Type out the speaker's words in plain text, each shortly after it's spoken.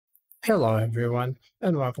Hello everyone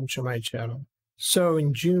and welcome to my channel. So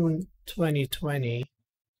in June 2020,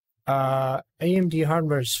 AMD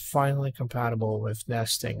hardware is finally compatible with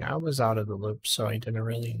nesting. I was out of the loop, so I didn't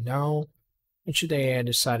really know. And today I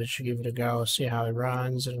decided to give it a go, see how it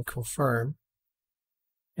runs and confirm.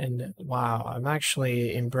 And wow, I'm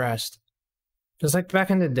actually impressed. Because like back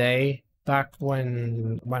in the day, back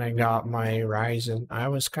when I got my Ryzen, I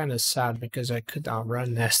was kind of sad because I could not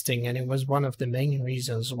run nesting, and it was one of the main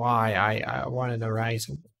reasons why I wanted a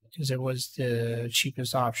Ryzen, because it was the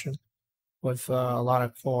cheapest option with a lot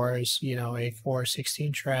of cores, you know, a core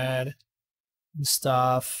 16 thread and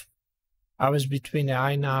stuff. I was between the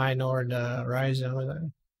i9 or the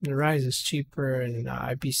Ryzen. The Ryzen is cheaper and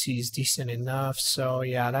IPC is decent enough, so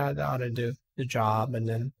yeah, that ought to do the job. And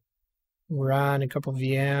then ran a couple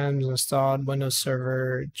VMs, installed Windows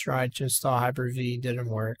Server, tried to install Hyper-V, didn't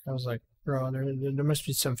work. I was like, bro, there must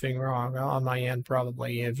be something wrong on my end,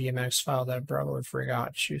 probably a VMX file that I probably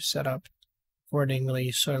forgot to set up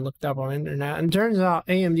accordingly. So I looked up on the internet, and turns out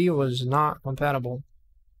AMD was not compatible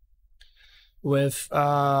with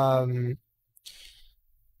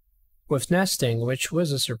nesting, which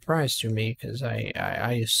was a surprise to me because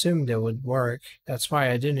I assumed it would work. That's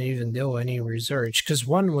why I didn't even do any research, because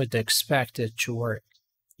one would expect it to work.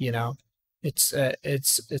 You know, it's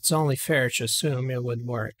only fair to assume it would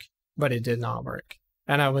work, but it did not work,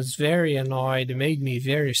 and I was very annoyed. It made me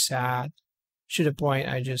very sad to the point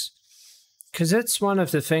because it's one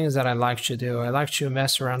of the things that I like to do. I like to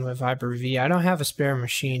mess around with Hyper-V. I don't have a spare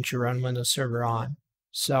machine to run Windows Server on,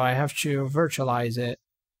 so I have to virtualize it.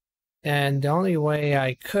 And the only way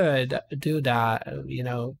I could do that, you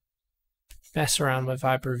know, mess around with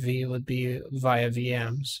Hyper-V would be via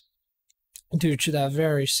VMs, due to that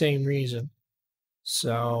very same reason.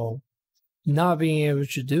 So not being able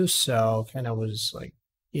to do so kind of was like,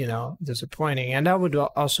 you know, disappointing. And that would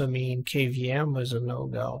also mean KVM was a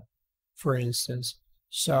no-go, for instance.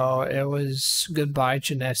 So it was goodbye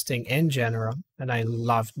to nesting in general. And I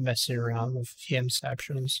loved messing around with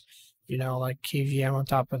VMceptions. You know, like KVM on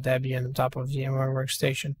top of Debian on top of VMware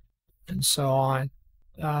Workstation, and so on.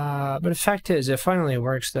 But the fact is, it finally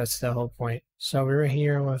works. That's the whole point. So we're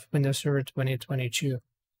here with Windows Server 2022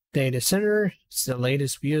 Data Center. It's the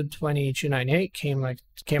latest build, 2298.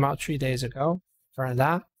 Came out 3 days ago. For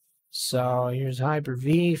that. So here's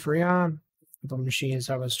Hyper-V, Freon. The machines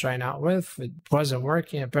I was trying out with. It wasn't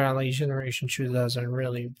working. Apparently, Generation 2 doesn't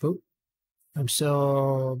really boot. I'm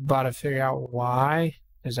still about to figure out why,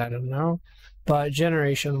 because I don't know. But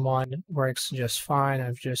Generation 1 works just fine.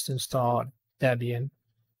 I've just installed Debian,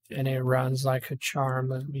 and it runs like a charm.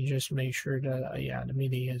 Let me just make sure that, yeah, the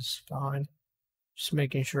media is fine. Just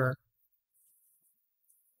making sure.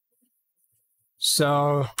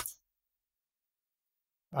 So,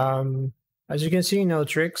 as you can see, no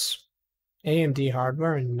tricks. AMD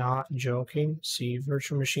hardware, and not joking. See,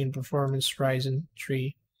 virtual machine performance, Ryzen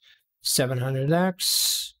 3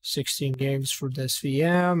 700X, 16 gigs for this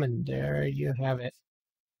VM, and there you have it.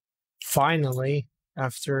 Finally,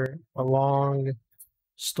 after a long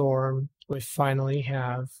storm, we finally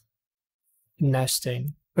have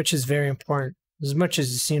nesting, which is very important. As much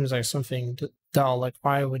as it seems like something dull, like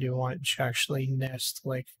why would you want to actually nest?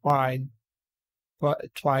 Like why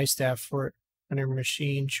twice the effort on your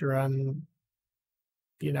machine to run,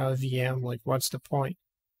 you know, VM? Like what's the point?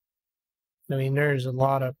 I mean, there's a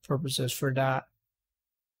lot of purposes for that.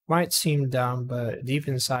 Might seem dumb, but deep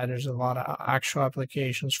inside there's a lot of actual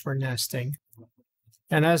applications for nesting.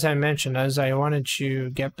 And as I mentioned, as I wanted to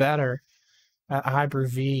get better at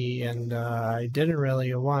Hyper-V, and I didn't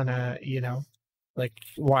really want to, you know, like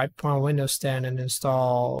wipe on Windows 10 and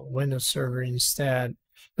install Windows Server instead.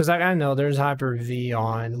 Because I know there's Hyper-V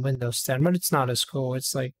on Windows 10, but it's not as cool.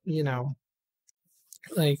 It's like, you know,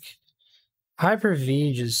 like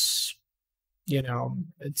Hyper-V just, you know,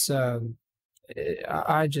 it's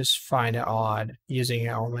I just find it odd using it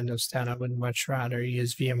on Windows 10. I would much rather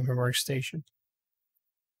use VMware Workstation.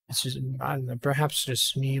 It's just, I don't know, perhaps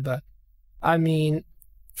just me, but I mean,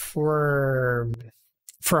 for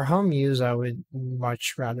home use, I would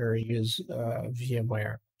much rather use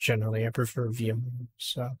VMware. Generally, I prefer VMware.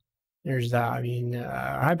 So there's that. I mean,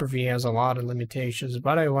 Hyper-V has a lot of limitations,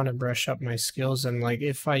 but I want to brush up my skills. And like,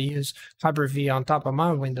 if I use Hyper-V on top of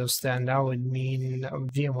my Windows 10, that would mean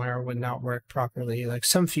VMware would not work properly. Like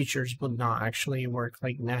some features would not actually work,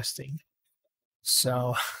 like nesting.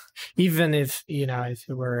 So even if, you know, if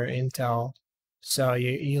it were Intel, so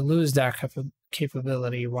you lose that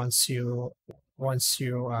capability once you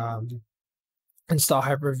install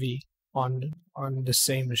Hyper-V on the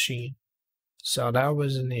same machine. So that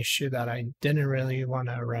was an issue that I didn't really want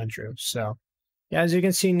to run through. So Yeah, as you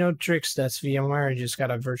can see, no tricks. That's VMware. You just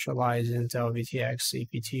gotta virtualize Intel VTX,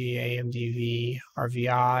 CPT, AMD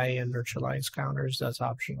RVI, and virtualize counters. That's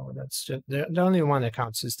optional. That's just the only one that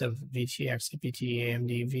counts is the VTX, CPT,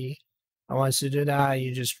 AMD. And once you do that,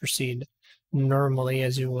 you just proceed normally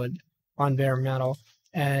as you would on bare metal.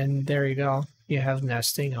 And there you go. You have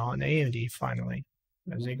nesting on AMD finally.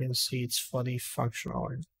 As you can see, it's fully functional.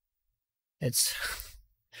 It's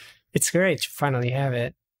it's great to finally have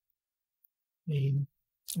it. I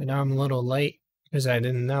know I'm a little late because I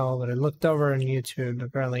didn't know, but I looked over on YouTube.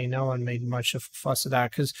 Apparently, no one made much of a fuss of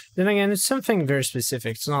that. Because then again, it's something very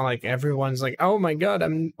specific. It's not like everyone's like, "Oh my god,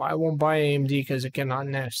 I won't buy AMD because it cannot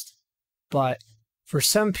nest." But for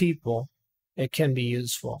some people, it can be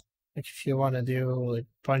useful. Like if you want to do like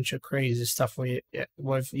a bunch of crazy stuff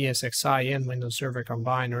with ESXi and Windows Server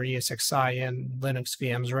combined, or ESXi and Linux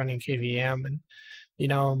VMs running KVM, and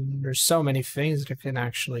there's so many things that it can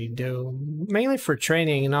actually do, mainly for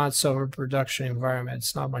training, not so for production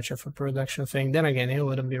environments, not much of a production thing. Then again, it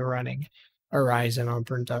wouldn't be running a Ryzen on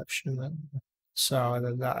production.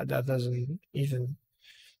 So that doesn't even,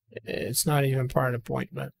 it's not even part of the point,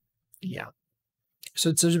 but yeah. So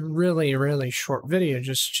it's a really, really short video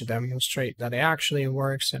just to demonstrate that it actually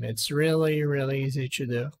works, and it's really, really easy to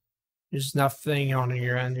do. There's nothing on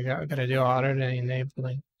your end you got to do other than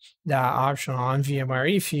enabling that option on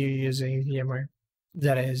VMware if you're using VMware.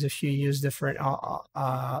 That is, if you use different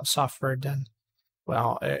software, then,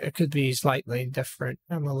 well, it could be slightly different.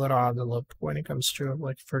 I'm a little out of the loop when it comes to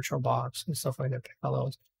like VirtualBox and stuff like that. Hello.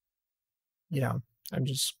 I'm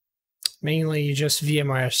just mainly just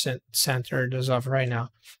VMware centered as of right now.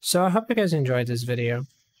 So I hope you guys enjoyed this video,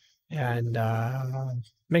 and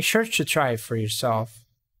make sure to try it for yourself.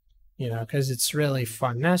 Because it's really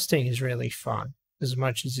fun. Nesting is really fun. As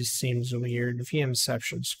much as it seems weird,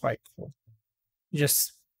 VMception is quite cool.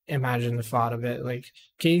 Just imagine the thought of it, like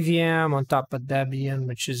KVM on top of Debian,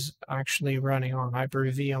 which is actually running on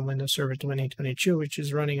Hyper-V on Windows Server 2022, which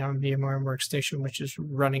is running on VMware Workstation, which is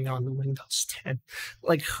running on Windows 10.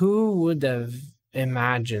 Like, who would have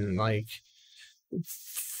imagined, like,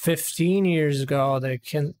 15 years ago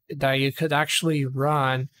that you could actually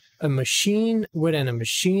run a machine within a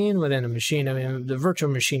machine within a machine? I mean, the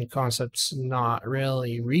virtual machine concept's not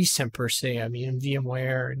really recent per se. I mean,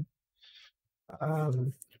 VMware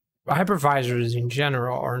and hypervisors in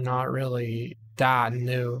general are not really that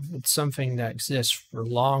new. It's something that exists for a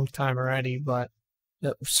long time already, but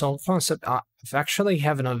the sole concept of actually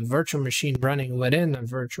having a virtual machine running within a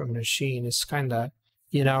virtual machine is kind of,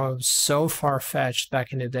 so far-fetched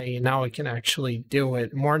back in the day, and now we can actually do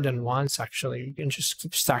it more than once. Actually, you can just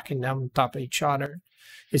keep stacking them on top of each other.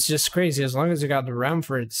 It's just crazy. As long as you got the RAM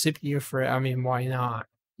for it, CPU for it, I mean, why not?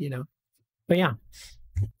 But yeah,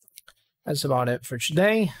 that's about it for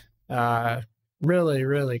today. Really,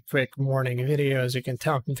 really quick morning video. As you can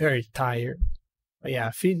tell, I'm very tired. But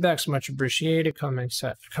yeah, feedback's much appreciated. Comment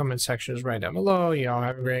section is right down below. Y'all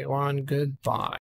have a great one. Goodbye.